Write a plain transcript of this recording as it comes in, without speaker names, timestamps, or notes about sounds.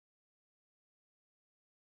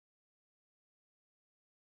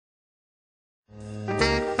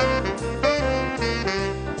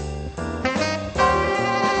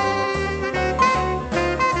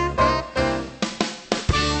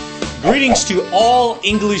Greetings to all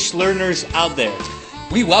English learners out there.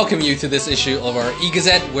 We welcome you to this issue of our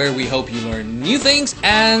e-Gazette, where we hope you learn new things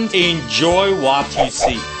and enjoy what you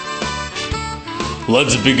see.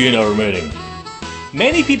 Let's begin our meeting.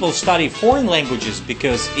 Many people study foreign languages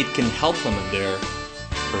because it can help them in their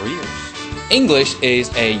careers. English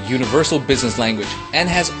is a universal business language and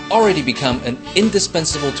has already become an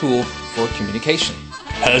indispensable tool for communication.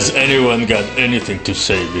 Has anyone got anything to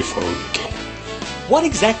say before we begin? What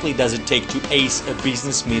exactly does it take to ace a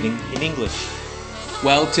business meeting in English?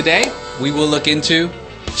 Well, today we will look into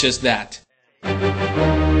just that.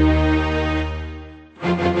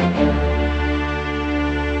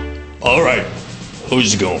 All right,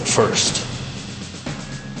 who's going first?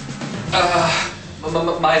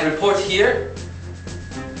 My report here.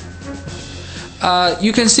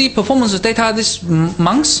 You can see performance data this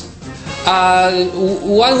month.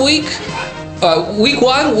 1 week. Week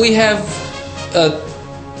 1 we have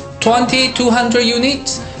 2,200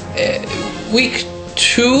 units. Week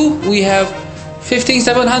 2 we have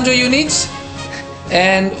 15,700 units.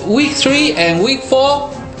 And week 3 and week 4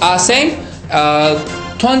 are same.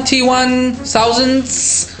 21,000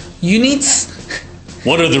 units.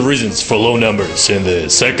 What are the reasons for low numbers in the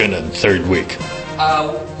second and third week?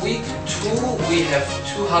 Week 2 we have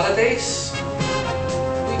 2 holidays.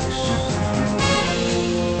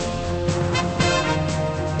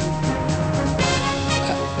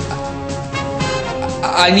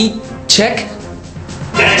 I need check.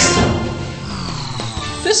 Next.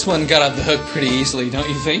 This one got off the hook pretty easily, don't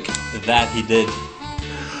you think? That he did.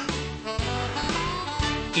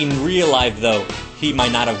 In real life, though, he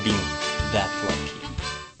might not have been that lucky.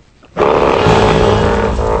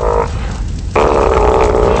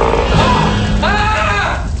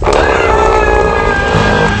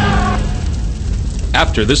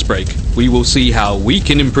 After this break, we will see how we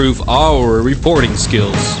can improve our reporting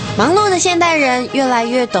skills. 忙碌的现代人越来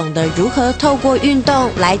越懂得如何透过运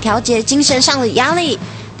动来调节精神上的压力，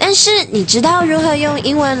但是你知道如何用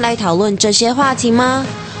英文来讨论这些话题吗？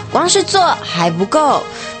光是做还不够，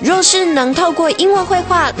若是能透过英文绘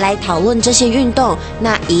画来讨论这些运动，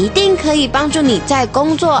那一定可以帮助你在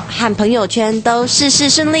工作和朋友圈都事事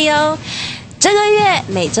顺利哦。这个月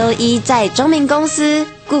每周一在中明公司，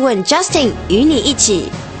顾问 Justin 与你一起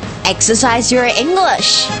Exercise your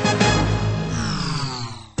English。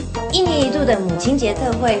一年一度的母亲节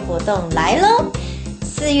特惠活动来咯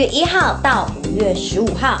，4月1号到5月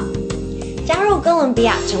15号，加入哥伦比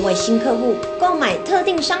亚成为新客户，购买特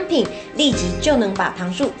定商品，立即就能把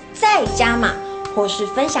堂数再加码，或是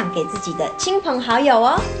分享给自己的亲朋好友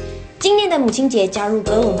哦。今年的母亲节加入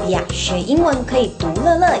哥伦比亚，学英文可以独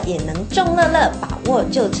乐乐，也能众乐乐，把握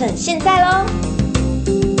就趁现在咯。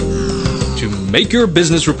To make your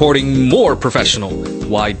business reporting more professional,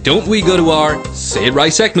 why don't we go to our Say It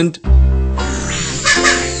Right segment?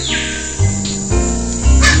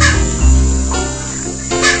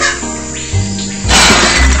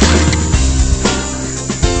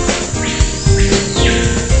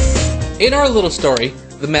 In our little story,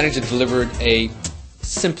 the manager delivered a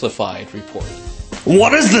simplified report.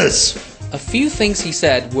 What is this? A few things he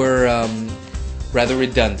said were rather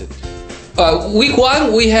redundant. Week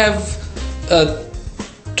 1 we have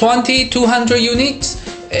 2,200 units.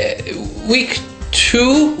 Week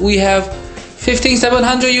 2 we have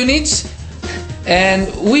 15,700 units.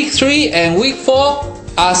 And week 3 and week 4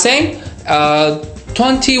 are same.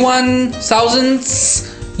 21,000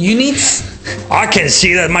 units. I can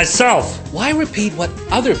see that myself. Why repeat what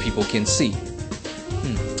other people can see?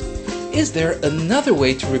 Is there another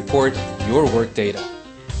way to report your work data?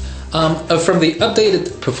 From the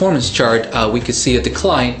updated performance chart, we could see a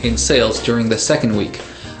decline in sales during the second week.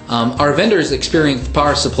 Our vendors experienced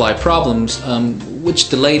power supply problems, which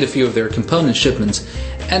delayed a few of their component shipments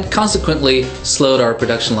and consequently slowed our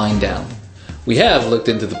production line down. We have looked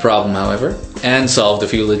into the problem, however, and solved a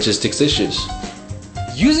few logistics issues.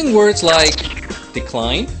 Using words like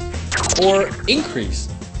decline or increase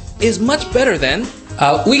is much better than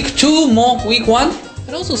week 2 more week 1.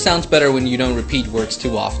 It also sounds better when you don't repeat words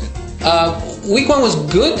too often. Week 1 was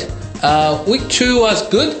good, week 2 was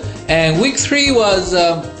good, and week 3 was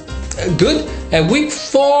good, and week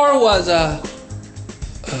 4 was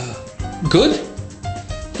good.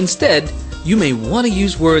 Instead, you may want to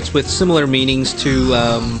use words with similar meanings to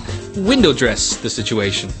window dress the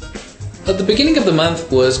situation. The beginning of the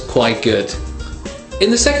month was quite good. In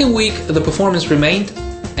the second week, the performance remained,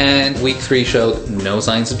 and week 3 showed no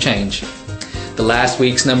signs of change. The last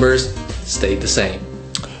week's numbers stayed the same.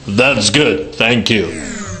 That's good, thank you.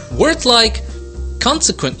 Words like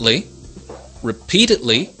consequently,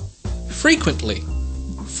 repeatedly, frequently.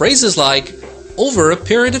 Phrases like over a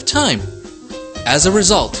period of time. As a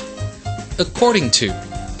result, according to,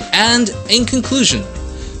 and in conclusion,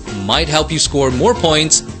 might help you score more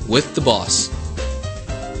points with the boss.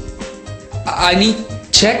 I need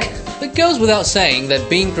check. It goes without saying that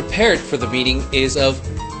being prepared for the meeting is of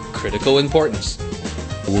critical importance.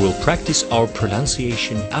 We will practice our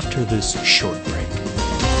pronunciation after this short break.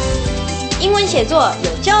 英文写作有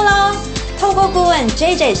救喽！透过顾问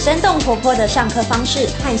JJ 生动活泼的上课方式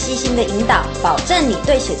和细心的引导，保证你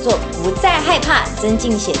对写作不再害怕，增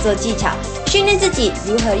进写作技巧，训练自己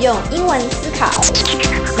如何用英文思考。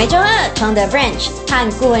每周二创的 Branch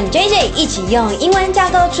和顾问 JJ 一起用英文架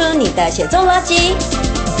构出你的写作逻辑。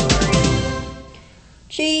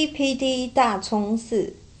GPT 大冲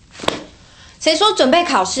4，谁说准备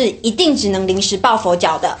考试一定只能临时抱佛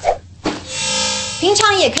脚的？平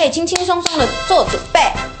常也可以轻轻松松的做准备。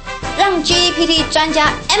让 GPT 专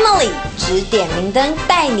家 Emily 指点明灯，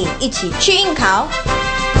带你一起去应考。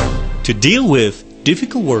To deal with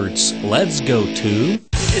difficult words, let's go to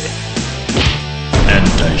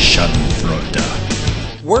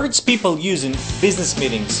Words people use in business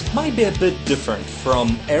meetings might be a bit different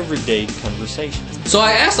from everyday conversation. So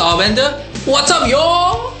I asked our vendor, "What's up,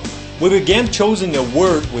 y'all?" We began choosing a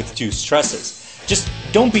word with 2 stresses. Just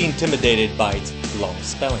don't be intimidated by its long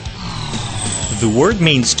spelling. The word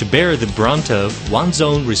means to bear the brunt of one's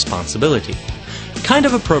own responsibility. Kind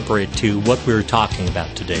of appropriate to what we're talking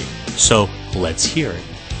about today. So let's hear it.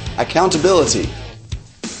 Accountability.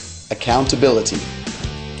 Accountability.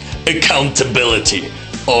 Accountability,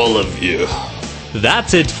 all of you.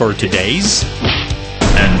 That's it for today's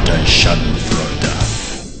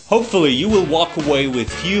Hopefully you will walk away with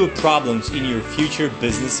fewer problems in your future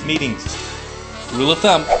business meetings. Rule of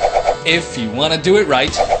thumb, if you want to do it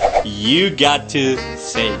right, You got to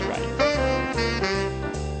say it right.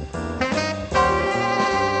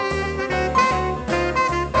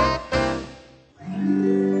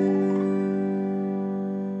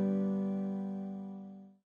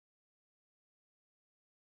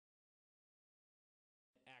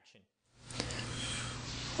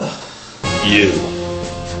 You.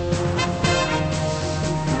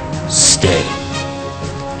 Stay.